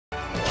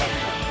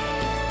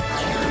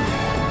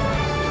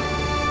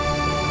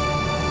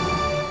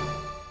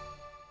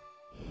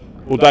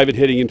Well, David,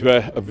 heading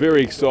into a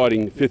very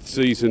exciting fifth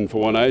season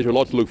for OneAsia, a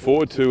lot to look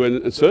forward to,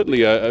 and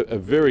certainly a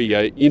very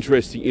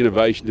interesting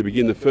innovation to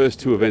begin the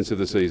first two events of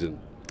the season.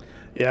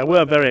 Yeah,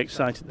 we're very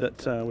excited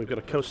that we've got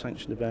a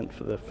co-sanctioned event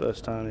for the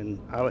first time in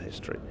our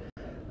history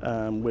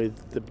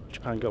with the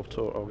Japan Golf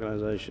Tour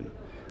organisation,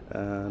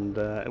 and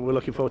we're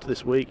looking forward to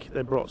this week.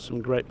 They brought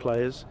some great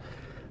players,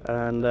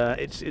 and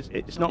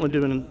it's not only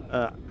doing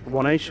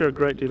OneAsia a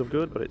great deal of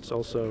good, but it's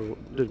also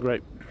doing a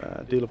great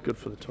deal of good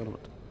for the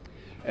tournament.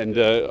 And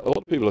a lot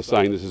of people are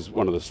saying this is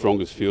one of the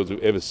strongest fields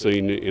we've ever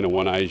seen in a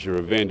OneAsia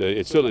event.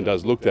 It certainly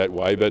does look that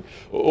way, but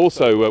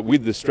also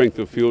with the strength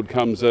of field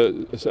comes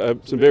some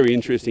very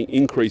interesting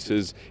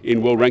increases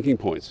in world ranking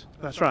points.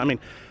 That's right. I mean,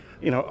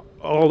 you know,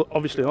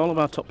 obviously all of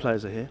our top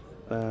players are here.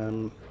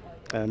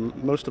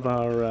 Most of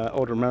our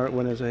Order of Merit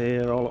winners are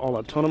here. All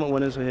our tournament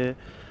winners are here.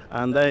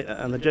 And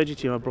the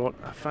JGT have brought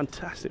a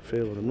fantastic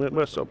field, and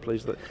we're so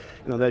pleased that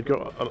they've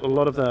got a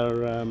lot of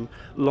their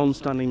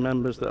long-standing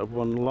members that have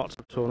won lots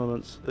of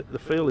tournaments. The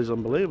field is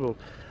unbelievable,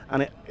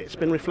 and it's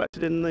been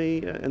reflected in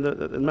the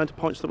amount of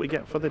points that we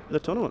get for the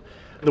tournament.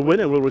 The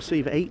winner will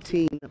receive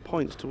 18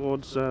 points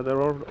towards their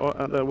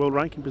world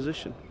ranking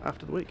position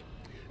after the week.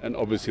 And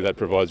obviously that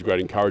provides great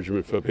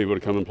encouragement for people to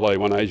come and play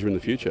OneAsia in the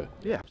future.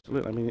 Yeah,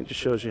 absolutely. I mean, it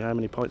just shows you how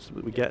many points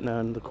that we get now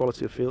and the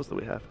quality of fields that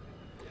we have.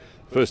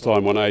 First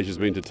time OneAsia's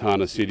been to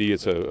Tana City.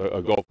 It's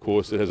a golf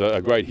course that has a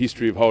great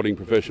history of holding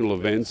professional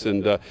events,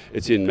 and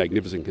it's in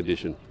magnificent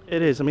condition.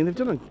 It is. I mean, they've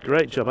done a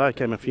great job. I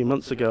came a few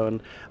months ago,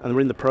 and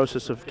we're in the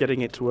process of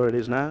getting it to where it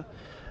is now.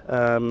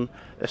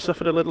 They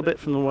suffered a little bit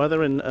from the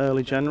weather in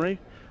early January,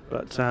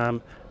 but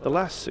the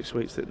last 6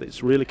 weeks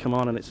it's really come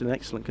on, and it's in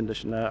excellent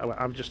condition now.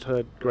 I've just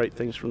heard great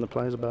things from the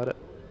players about it.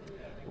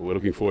 We're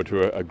looking forward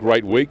to a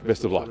great week.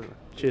 Best of luck.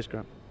 Cheers,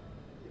 Grant.